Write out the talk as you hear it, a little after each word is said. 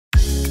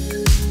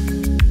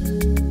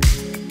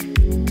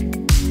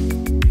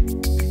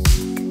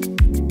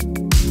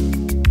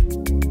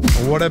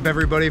What up,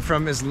 everybody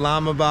from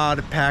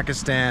Islamabad,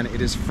 Pakistan? It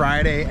is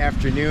Friday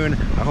afternoon.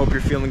 I hope you're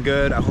feeling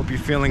good. I hope you're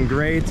feeling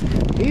great.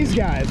 These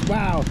guys,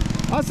 wow.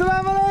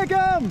 Assalamu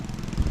alaikum!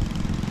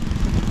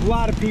 A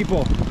lot of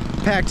people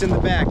packed in the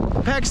back.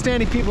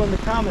 Pakistani people in the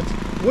comments.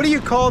 What do you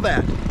call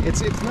that?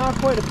 It's not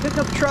quite a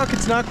pickup truck.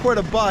 It's not quite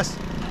a bus.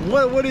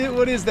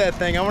 What is that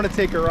thing? I want to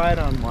take a ride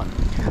on one.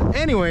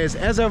 Anyways,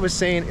 as I was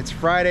saying, it's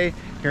Friday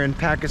here in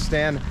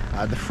Pakistan.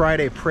 The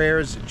Friday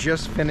prayers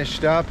just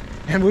finished up.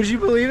 And would you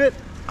believe it?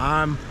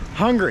 I'm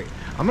hungry.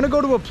 I'm gonna go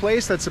to a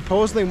place that's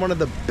supposedly one of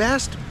the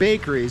best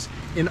bakeries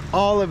in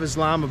all of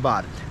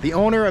Islamabad. The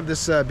owner of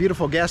this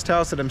beautiful guest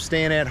house that I'm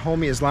staying at,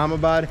 Homey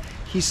Islamabad,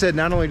 he said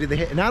not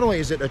only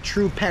is it a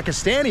true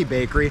Pakistani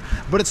bakery,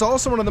 but it's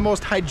also one of the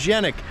most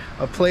hygienic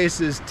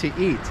places to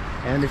eat.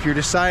 And if you're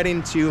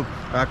deciding to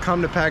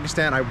come to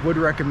Pakistan, I would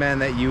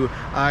recommend that you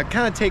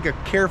kind of take a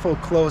careful,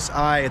 close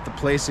eye at the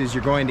places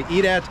you're going to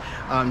eat at,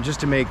 just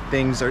to make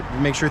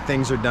sure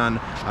things are done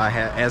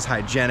as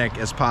hygienic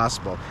as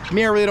possible.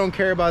 Me, I really don't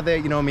care about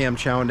that. You know me, I'm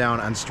chowing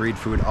down on street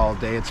food all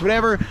day. It's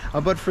whatever.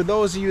 But for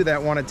those of you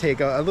that want to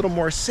take a little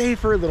more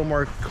safer, a little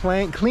more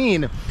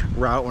clean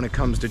route when it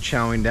comes to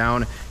chowing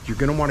down, you're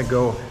gonna want to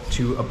go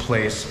to a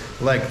place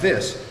like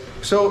this.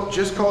 So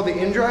just call the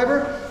in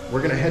driver.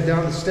 We're gonna head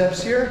down the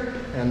steps here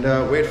and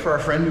wait for our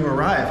friend to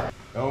arrive.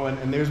 Oh,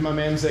 and there's my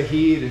man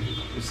Zahid.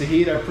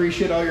 Zahid, I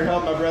appreciate all your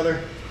help, my brother.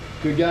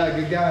 Good guy,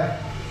 good guy.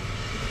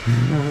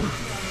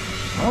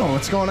 Oh,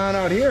 what's going on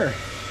out here?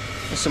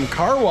 There's some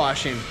car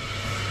washing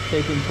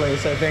taking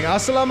place, I think.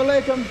 Assalamu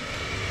alaikum.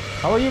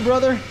 How are you,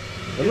 brother?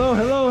 Hello,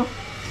 hello.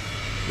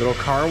 Little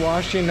car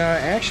washing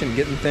action,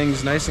 getting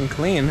things nice and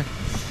clean.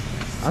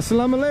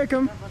 Assalamu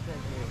alaikum.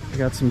 We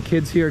got some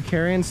kids here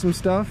carrying some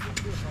stuff.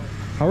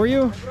 How are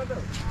you?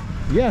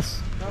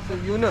 Yes.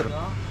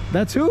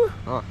 That's who?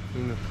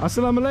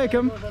 Assalamu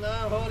alaikum.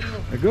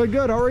 Good,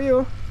 good. How are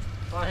you?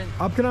 Fine.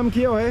 Aapka naam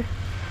kya hai?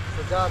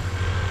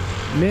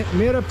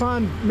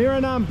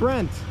 Mera naam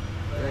Brent.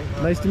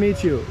 Nice to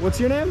meet you. What's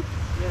your name?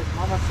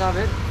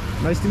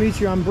 Nice to meet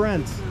you. I'm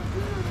Brent.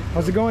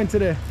 How's it going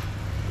today?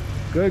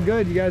 Good,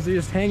 good. You guys are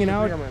just hanging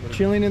out,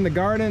 chilling in the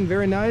garden.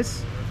 Very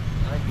nice.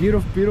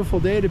 Beautiful, beautiful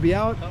day to be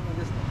out.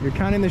 You're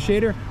counting the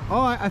shader.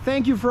 Oh, I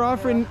thank you for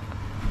offering.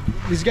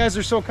 These guys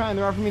are so kind.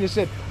 They're offering me to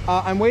sit.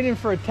 I'm waiting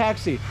for a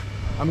taxi.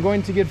 I'm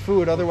going to get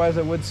food. Otherwise,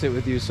 I would sit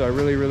with you. So I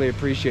really, really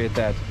appreciate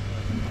that.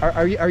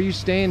 Are you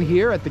staying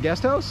here at the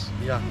guest house?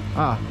 Yeah.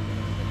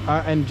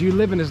 And do you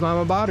live in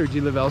Islamabad or do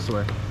you live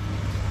elsewhere?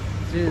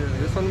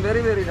 This one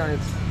very, very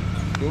nice.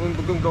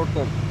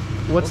 Booking.com.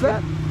 What's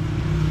that?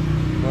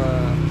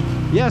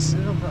 Yes,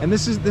 and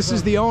this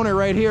is the owner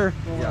right here.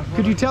 Yeah.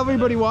 Could you tell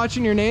everybody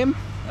watching your name?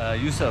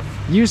 Yusuf.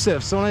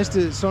 Yusuf. So nice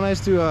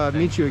to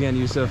meet you again,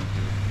 Yusuf.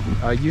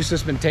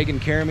 Yusuf's been taking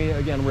care of me.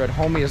 Again, we're at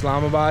Homey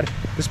Islamabad.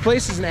 This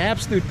place is an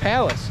absolute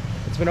palace.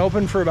 It's been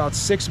open for about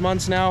 6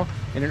 months now.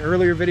 In an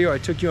earlier video, I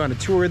took you on a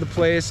tour of the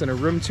place and a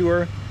room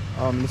tour.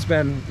 It's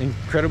been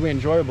incredibly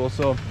enjoyable.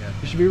 So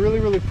you should be really,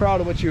 really proud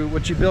of what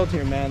you built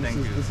here, man.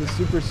 This is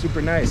super,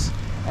 super nice.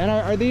 And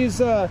are these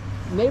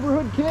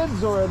neighborhood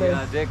kids, or are they?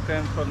 Yeah, they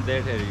came from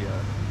that area,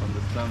 from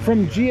the slum. From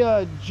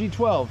area.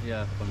 G12.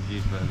 Yeah, from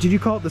G12. Did you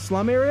call it the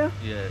slum area?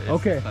 Yeah. It's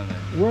okay. the slum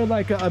area. Where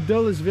like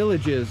Abdullah's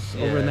village is,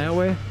 over in that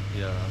way.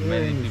 Yeah,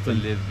 many people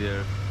live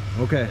there.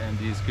 Okay. And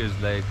these kids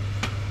like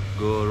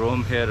go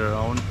roam here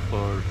around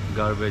for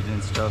garbage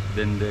and stuff.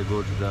 Then they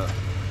go to the,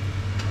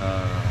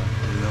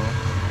 you know.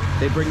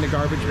 They bring the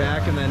garbage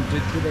back, and then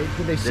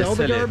do they sell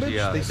the garbage?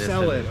 Yeah, they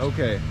sell it.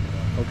 Okay.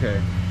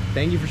 Okay.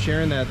 Thank you for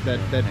sharing that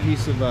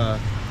piece of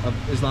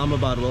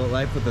Islamabad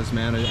life with us,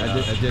 man.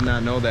 I did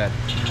not know that.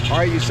 All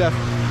right, Yusuf.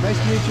 Nice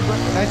to meet you,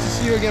 brother. Nice to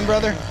see you again,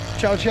 brother.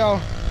 Ciao,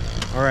 ciao.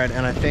 All right,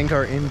 and I think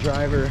our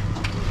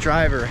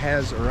driver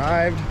has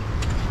arrived.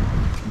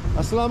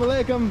 Assalamu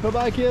alaikum.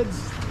 Bye-bye, kids.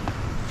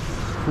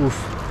 Oof.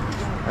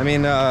 I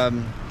mean,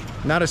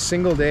 not a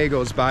single day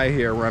goes by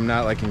here where I'm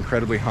not like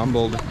incredibly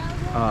humbled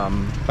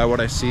by what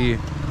I see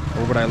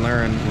or what I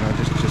learn. You know,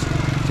 just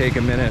take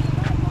a minute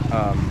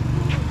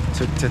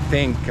to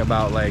think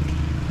about, like,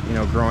 you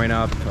know, growing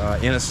up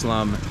in a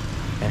slum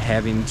and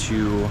having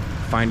to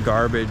find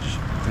garbage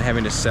and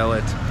having to sell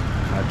it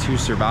to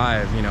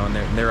survive, you know, and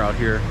they're out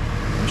here,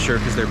 I'm sure,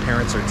 because their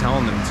parents are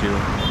telling them to.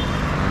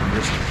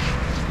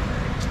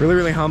 Just really,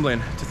 really humbling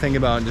to think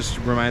about, and just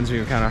reminds me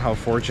of kind of how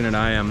fortunate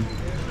I am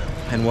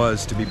and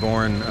was to be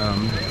born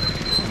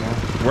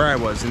where I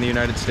was in the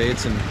United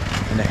States and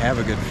to have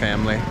a good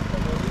family.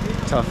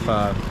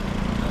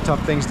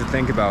 Tough things to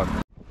think about.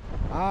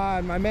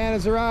 My man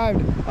has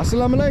arrived.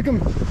 Assalamu alaikum.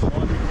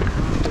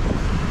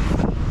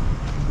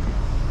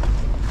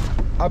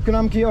 Aapka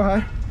naam kya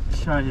hai?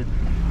 Shahid.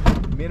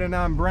 Mera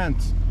naam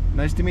Brent.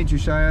 Nice to meet you,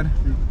 Shahid.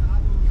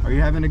 Are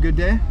you having a good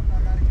day?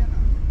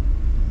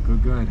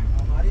 Good, good.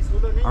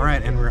 All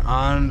right, and we're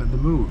on the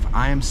move.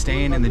 I am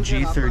staying in the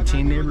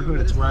G13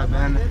 neighborhood. It's where I've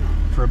been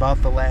for about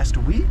the last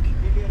week.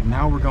 And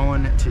now we're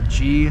going to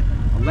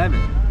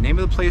G11. Name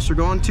of the place we're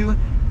going to,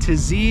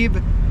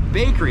 Tehzeeb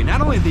bakery.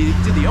 Not only did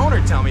the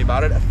owner tell me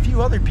about it, a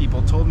few other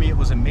people told me it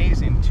was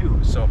amazing too.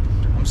 So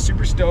I'm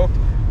super stoked.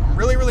 I'm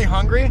really, really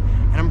hungry,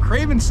 and I'm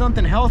craving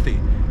something healthy.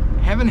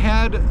 Haven't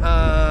had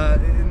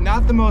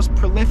not the most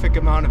prolific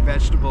amount of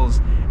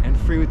vegetables and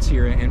fruits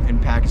here in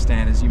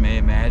Pakistan, as you may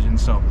imagine.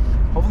 So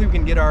hopefully we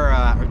can get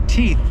our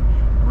teeth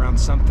around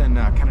something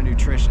kind of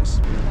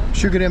nutritious.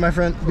 Shukriya, my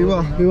friend. Be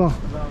well, be well.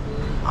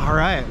 All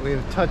right, we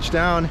have touched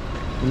down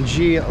in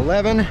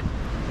G11.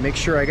 Make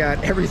sure I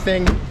got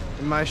everything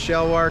in my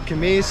shalwar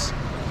kameez.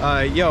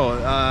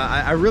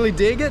 I really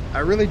dig it. I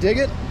really dig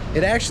it.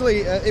 It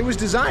actually, it was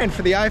designed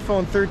for the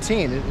iPhone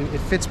 13. It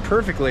fits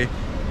perfectly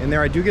in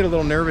there. I do get a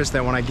little nervous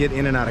that when I get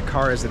in and out of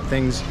cars that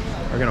things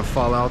are gonna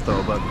fall out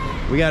though, but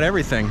we got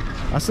everything.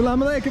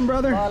 Assalamu alaikum,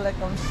 brother.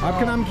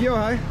 Aapka naam kya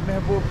hai?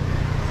 Mehboob.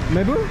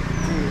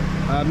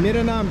 Mehboob?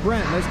 Mera naam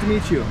Brent. Nice to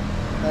meet you.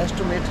 Nice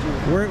to meet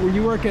you. Where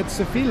you work at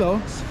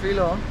Safilo?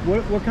 Safilo.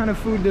 What kind of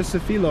food does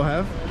Safilo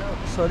have?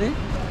 Sorry?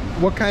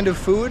 What kind of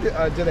food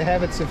do they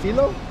have at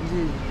Safilo?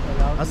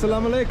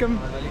 Assalamu alaikum.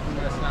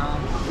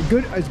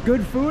 Good, is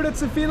good food at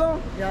Safilo?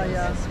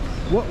 Yeah.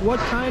 What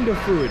kind of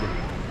food?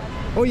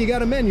 Oh, you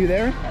got a menu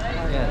there?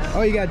 Yes.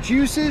 Oh, you got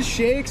juices,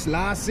 shakes,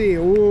 lassi.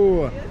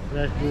 Ooh,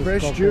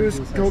 fresh juice,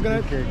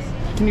 coconut.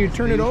 Can you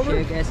turn it over?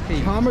 Shake, ice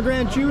cream.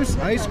 Pomegranate juice,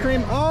 ice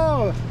cream.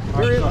 Oh,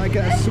 very like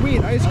a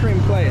sweet ice cream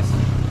place.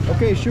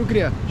 Okay,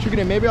 shukriya,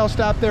 shukriya. Maybe I'll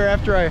stop there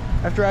after I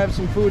have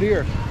some food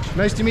here.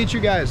 Nice to meet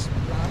you guys.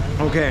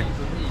 Okay,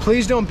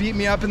 please don't beat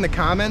me up in the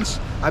comments.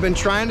 I've been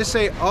trying to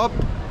say up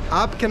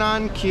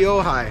kanan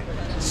kyo hai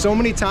so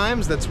many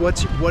times. That's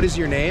what is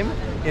your name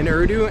in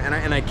Urdu,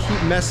 and I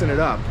keep messing it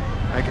up.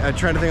 I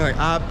try to think like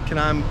Ab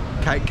Kanam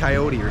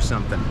Coyote or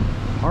something.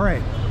 All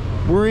right,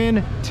 we're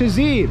in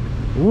Tehzeeb.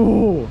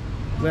 Whoa,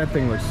 that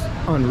thing looks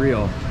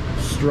unreal.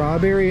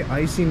 Strawberry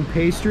icing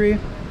pastry.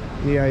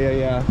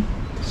 Yeah.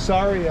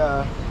 Sorry,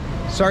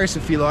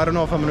 Safilo. I don't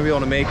know if I'm gonna be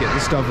able to make it.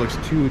 This stuff looks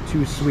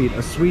too sweet.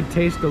 A sweet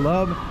taste of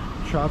love.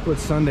 Chocolate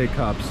sundae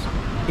cups.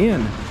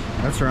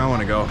 That's where I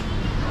want to go.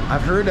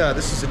 I've heard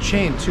this is a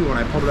chain too. When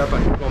I pulled it up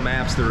on Google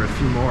Maps, there were a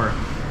few more.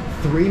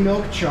 3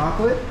 milk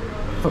chocolate,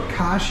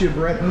 focaccia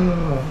bread,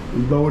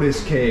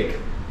 lotus cake.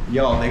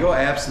 Yo, they go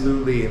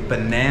absolutely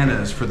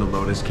bananas for the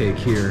lotus cake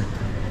here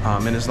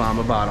in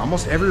Islamabad.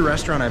 Almost every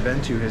restaurant I've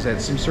been to has had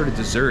some sort of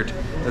dessert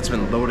that's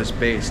been lotus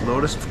based.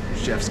 Lotus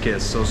chef's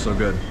kiss, so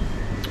good.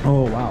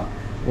 Oh wow,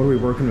 what are we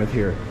working with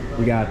here?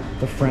 We got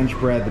the French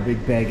bread, the big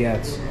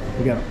baguettes.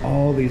 We got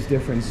all these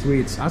different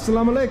sweets.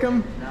 Assalamu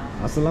alaikum.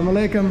 Assalamu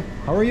alaikum.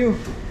 How are you?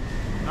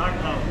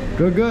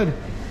 Good.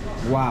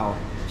 Wow.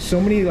 So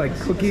many like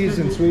cookies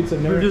and sweets.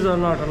 Videos are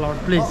not allowed,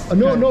 please.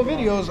 No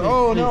videos.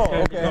 Oh no.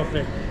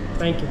 Okay.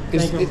 Thank you.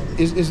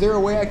 Is there a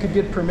way I could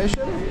get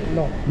permission?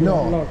 No.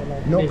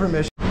 No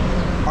permission.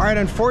 All right.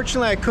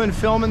 Unfortunately, I couldn't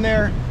film in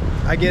there.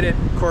 I get it.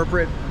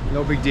 Corporate.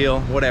 No big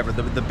deal. Whatever.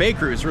 The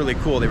bakery was really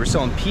cool. They were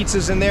selling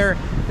pizzas in there.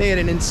 They had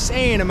an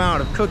insane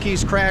amount of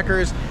cookies,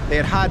 crackers. They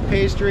had hot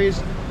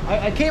pastries.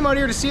 I came out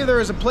here to see if there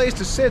was a place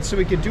to sit so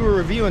we could do a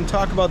review and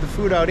talk about the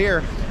food out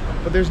here,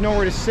 but there's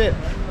nowhere to sit.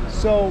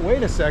 So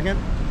wait a second.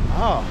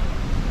 Oh,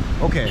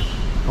 okay.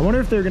 I wonder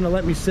if they're gonna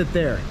let me sit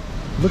there.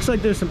 Looks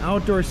like there's some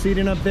outdoor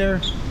seating up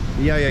there.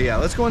 Yeah.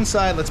 Let's go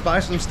inside. Let's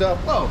buy some stuff.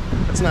 Whoa,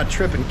 let's not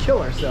trip and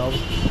kill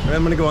ourselves. And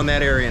I'm gonna go in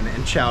that area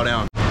and chow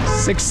down.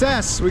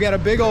 Success. We got a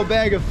big old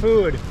bag of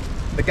food.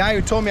 The guy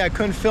who told me I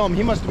couldn't film,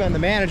 he must have been the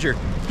manager.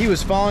 He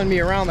was following me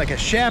around like a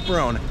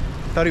chaperone.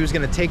 Thought he was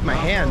gonna take my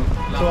hand.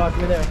 So walk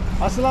me there.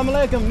 Assalamu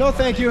alaikum. No,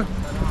 thank you.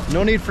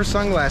 No need for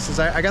sunglasses.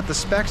 I got the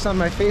specs on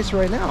my face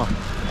right now.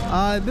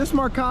 This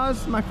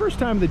markaz, my first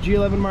time the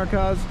G11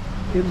 markaz,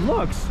 it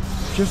looks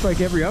just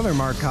like every other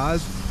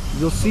markaz.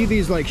 You'll see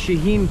these like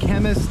Shaheen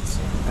chemists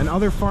and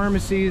other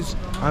pharmacies,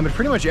 but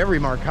pretty much every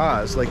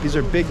markaz. Like these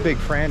are big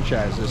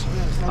franchises.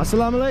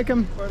 Assalamu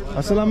alaikum.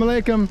 Assalamu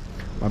alaikum.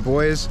 My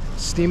boys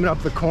steaming up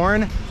the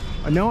corn.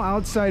 No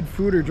outside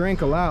food or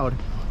drink allowed.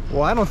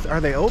 Well, are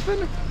they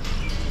open?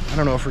 I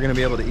don't know if we're gonna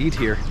be able to eat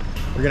here.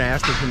 We're gonna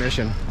ask for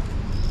permission.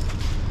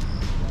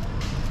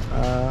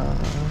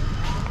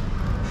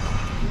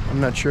 I'm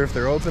not sure if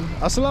they're open.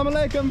 Assalamu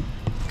alaikum.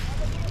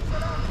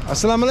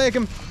 Assalamu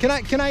alaikum.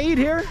 Can I eat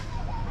here?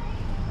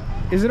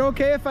 Is it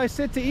okay if I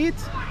sit to eat?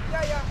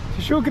 Yeah.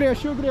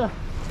 Shukriya.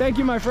 Thank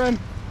you, my friend.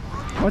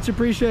 Much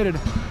appreciated.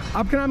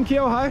 Aapka naam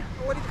kya hai?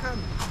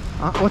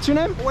 What's your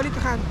name?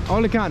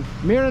 Oli Khan.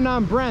 Mera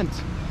naam Brent.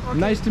 Okay,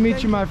 nice to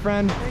meet you, my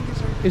friend. Thank you,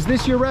 sir. Is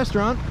this your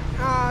restaurant?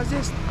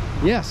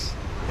 Yes.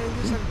 Thank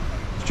you, sir.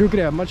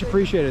 Shukriya, much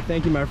appreciated.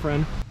 Thank you, my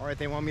friend. All right,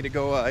 they want me to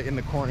go in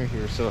the corner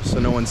here so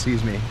no one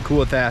sees me. Cool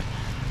with that.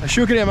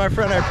 Shukriya, my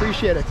friend, I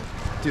appreciate it.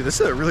 Dude,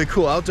 this is a really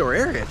cool outdoor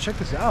area. Check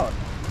this out.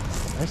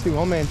 Nicely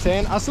well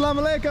maintained.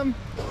 Assalamu alaikum.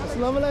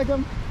 Assalamu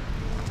alaikum.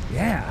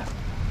 Yeah,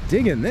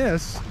 digging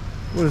this.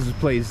 What is this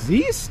place?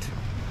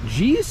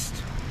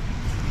 Geest?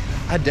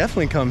 I'd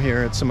definitely come here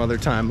at some other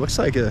time. Looks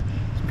like some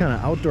kind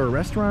of outdoor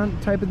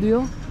restaurant type of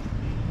deal.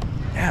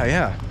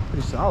 Yeah,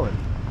 pretty solid.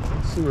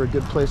 Let's see where a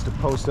good place to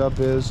post up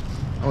is.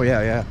 Oh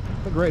yeah.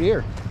 Look right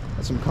here.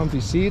 Got some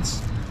comfy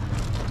seats.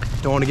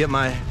 Don't want to get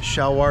my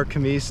shalwar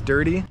kameez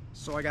dirty.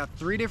 So I got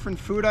 3 different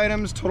food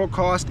items, total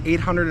cost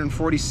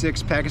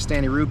 846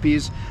 Pakistani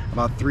rupees,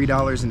 about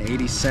 $3.80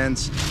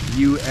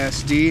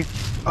 USD.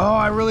 Oh,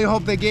 I really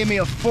hope they gave me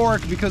a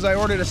fork because I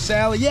ordered a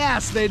salad.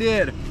 Yes, they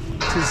did.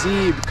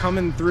 Tehzeeb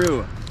coming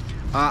through.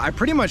 I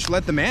pretty much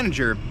let the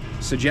manager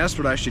suggest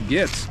what I should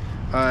get.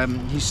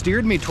 He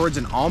steered me towards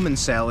an almond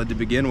salad to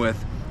begin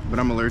with, but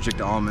I'm allergic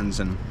to almonds,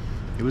 and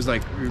it was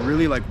like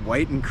really like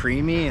white and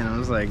creamy, and I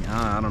was like,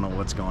 I don't know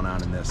what's going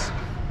on in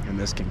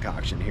this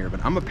concoction here,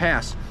 but I'm a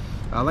pass.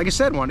 Like I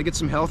said, wanted to get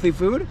some healthy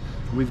food.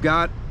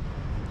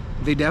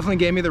 They definitely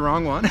gave me the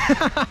wrong one.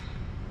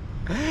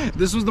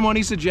 This was the one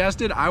he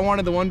suggested. I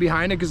wanted the one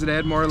behind it because it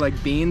had more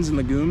like beans and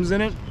legumes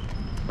in it.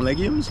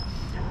 Legumes.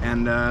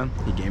 And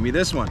he gave me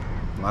this one.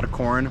 A lot of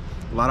corn,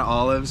 a lot of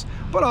olives,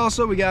 but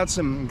also we got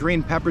some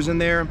green peppers in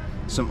there,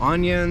 some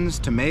onions,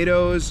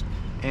 tomatoes,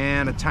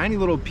 and a tiny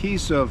little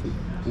piece of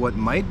what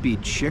might be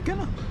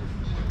chicken.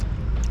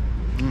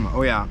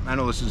 Oh yeah, I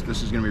know this is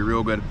gonna be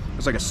real good.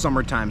 It's like a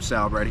summertime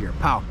salad right here.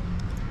 Pow.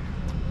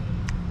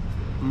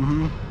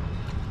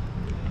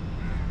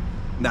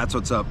 That's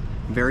what's up.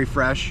 Very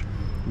fresh,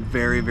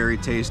 very, very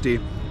tasty.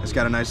 It's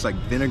got a nice like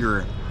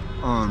vinegar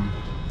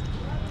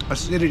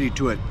acidity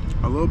to it.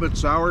 A little bit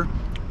sour.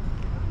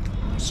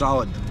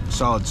 Solid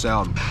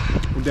salad.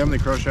 We'll definitely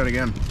crush that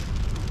again.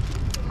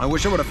 I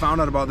wish I would have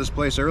found out about this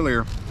place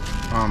earlier,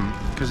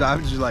 because I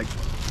was just like,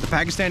 the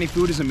Pakistani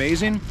food is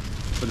amazing,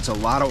 but it's a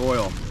lot of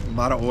oil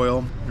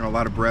and a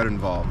lot of bread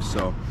involved.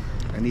 So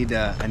I need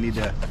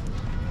to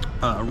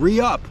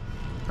re-up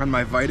on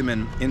my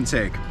vitamin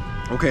intake.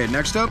 Okay,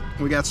 next up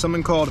we got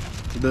something called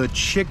the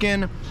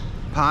chicken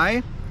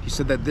pie. He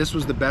said that this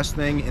was the best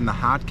thing in the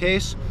hot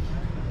case.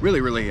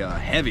 Really, really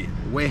heavy,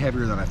 way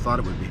heavier than I thought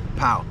it would be.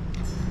 Pow.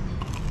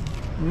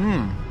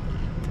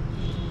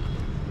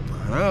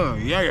 Oh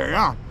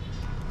yeah.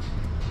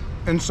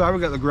 Inside we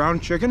got the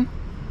ground chicken.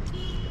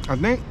 I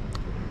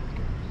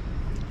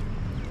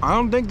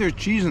don't think there's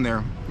cheese in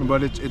there,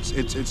 but it's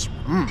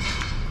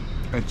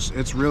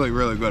really,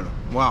 really good.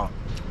 Wow.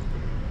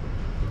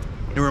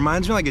 It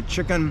reminds me like a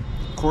chicken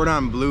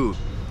cordon bleu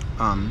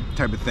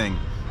type of thing.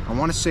 I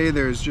want to say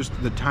there's just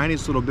the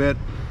tiniest little bit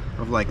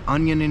of like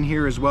onion in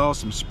here as well,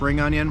 some spring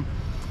onion.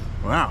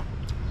 Wow.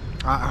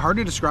 Hard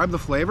to describe the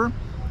flavor.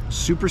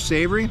 Super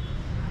savory,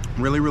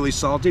 really, really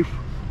salty.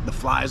 The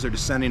flies are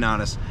descending on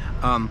us.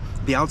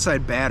 The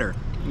outside batter,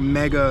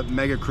 mega,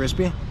 mega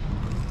crispy.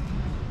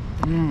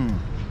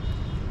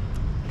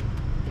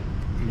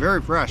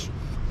 Very fresh.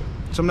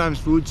 Sometimes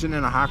food sitting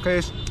in a hot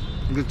case,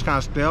 it gets kind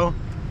of stale.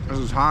 This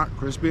is hot,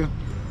 crispy,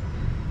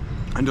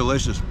 and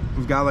delicious.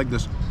 We've got like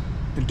this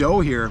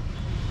dough here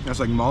that's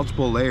like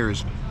multiple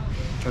layers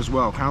as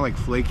well, kind of like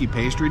flaky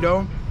pastry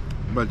dough,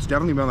 but it's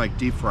definitely been like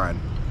deep fried.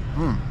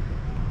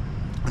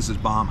 This is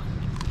bomb.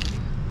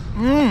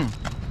 Yeah.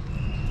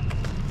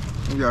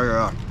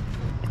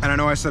 And I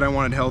know I said I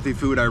wanted healthy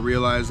food. I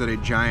realized that a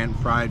giant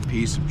fried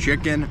piece of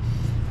chicken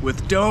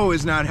with dough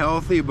is not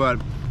healthy, but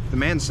the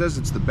man says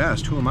it's the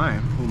best. Who am I?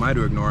 Who am I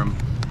to ignore him?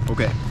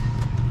 Okay,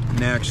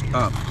 next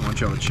up, I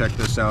want y'all to check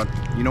this out.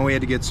 You know, we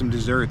had to get some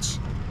desserts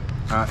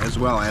as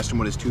well. I asked him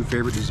what his 2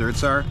 favorite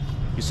desserts are.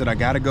 He said, I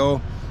gotta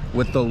go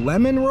with the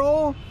lemon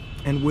roll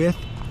and with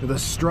the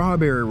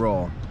strawberry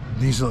roll.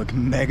 These look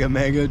mega,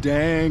 mega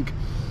dank.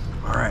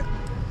 All right,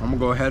 I'm gonna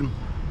go ahead,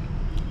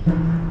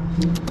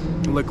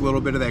 lick a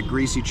little bit of that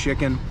greasy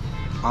chicken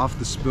off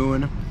the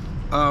spoon.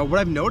 What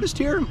I've noticed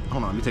here,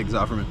 hold on, let me take this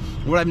off for a minute.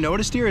 What I've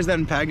noticed here is that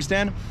in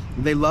Pakistan,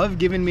 they love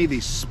giving me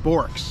these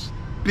sporks.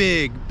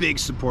 Big, big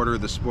supporter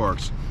of the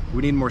sporks.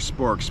 We need more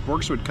sporks.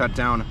 Sporks would cut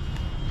down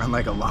on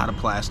like a lot of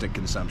plastic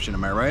consumption,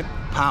 am I right?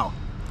 Pow.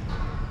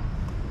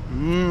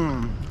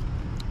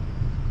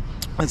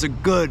 That's a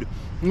good,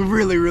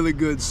 really, really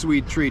good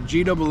sweet treat.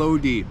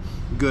 G-double-O-D,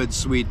 good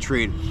sweet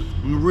treat.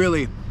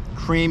 Really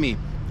creamy,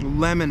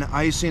 lemon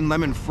icing,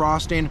 lemon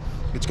frosting.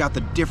 It's got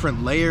the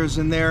different layers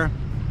in there.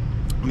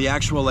 The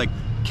actual like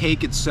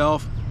cake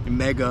itself,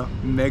 mega,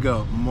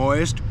 mega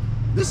moist.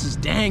 This is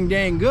dang,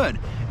 dang good.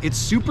 It's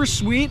super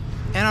sweet,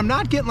 and I'm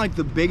not getting like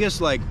the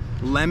biggest like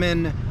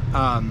lemon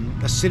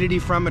acidity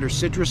from it or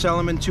citrus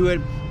element to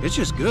it. It's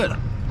just good.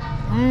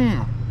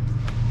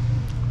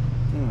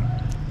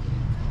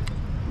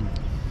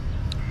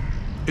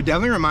 It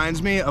definitely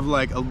reminds me of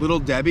like a Little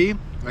Debbie,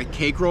 like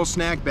cake roll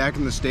snack back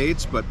in the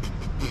States, but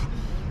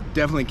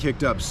definitely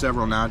kicked up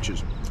several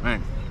notches.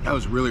 Man, that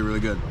was really,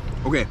 really good.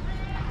 Okay,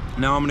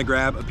 now I'm gonna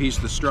grab a piece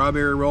of the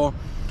strawberry roll.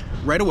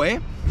 Right away,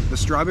 the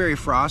strawberry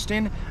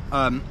frosting,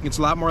 it's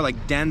a lot more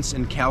like dense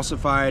and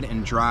calcified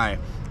and dry,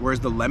 whereas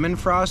the lemon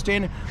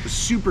frosting was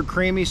super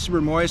creamy, super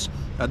moist.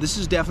 This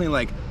is definitely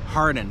like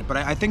hardened, but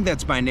I think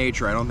that's by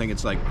nature. I don't think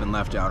it's like been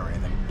left out or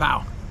anything.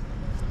 Pow.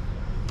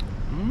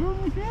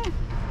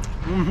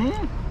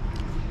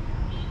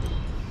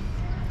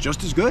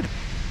 Just as good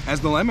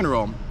as the lemon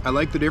roll. I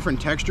like the different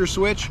texture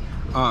switch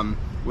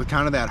with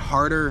kind of that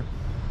harder,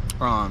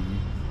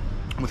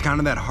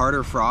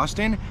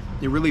 frosting.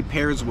 It really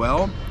pairs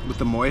well with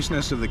the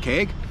moistness of the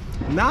cake.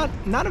 Not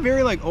a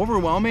very like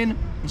overwhelming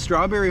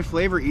strawberry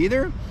flavor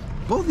either.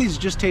 Both of these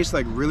just taste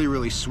like really,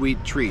 really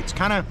sweet treats.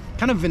 Kind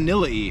of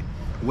vanilla-y.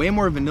 Way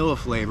more vanilla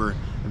flavor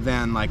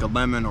than like a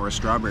lemon or a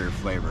strawberry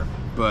flavor.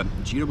 But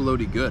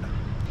G12 good.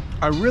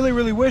 I really,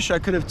 really wish I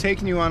could have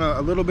taken you on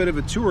a little bit of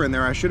a tour in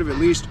there. I should have at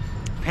least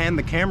panned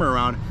the camera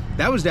around.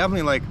 That was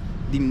definitely like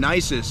the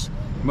nicest,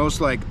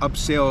 most like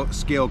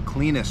upscale,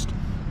 cleanest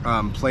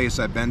place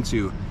I've been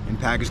to in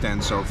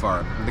Pakistan so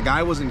far. The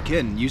guy wasn't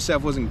kidding.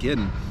 Yusef wasn't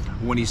kidding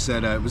when he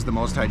said it was the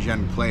most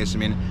hygienic place. I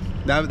mean,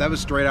 that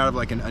was straight out of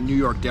like a New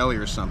York deli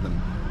or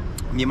something.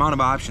 The amount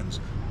of options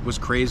was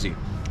crazy.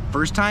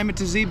 First time at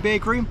Tehzeeb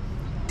Bakery,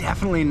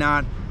 definitely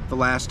not the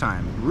last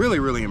time. Really,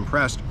 really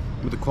impressed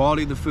with the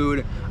quality of the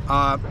food.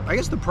 I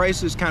guess the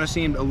prices kind of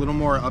seemed a little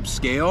more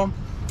upscale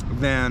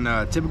than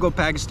typical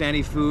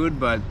Pakistani food,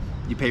 but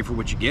you pay for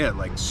what you get.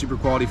 Like super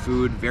quality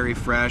food, very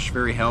fresh,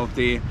 very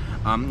healthy.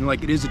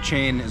 Like it is a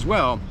chain as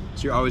well,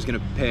 so you're always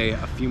gonna pay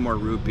a few more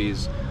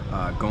rupees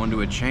going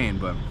to a chain,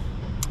 but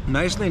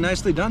nicely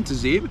done,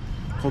 Tehzeeb.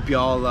 Hope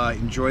y'all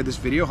enjoyed this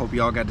video. Hope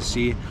y'all got to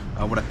see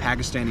what a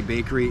Pakistani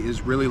bakery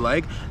is really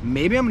like.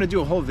 Maybe I'm gonna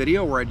do a whole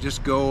video where I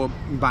just go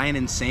buy an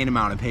insane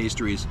amount of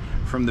pastries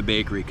from the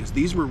bakery, because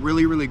these were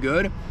really, really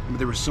good, but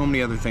there were so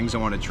many other things I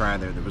wanted to try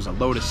there. There was a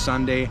lotus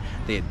sundae,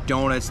 they had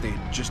donuts, they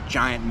had just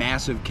giant,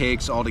 massive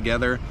cakes all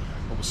together.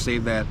 But we'll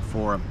save that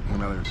for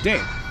another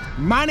day.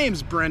 My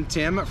name's Brent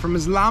Timm from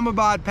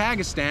Islamabad,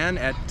 Pakistan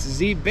at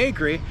Tehzeeb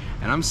Bakery,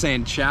 and I'm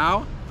saying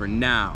ciao for now.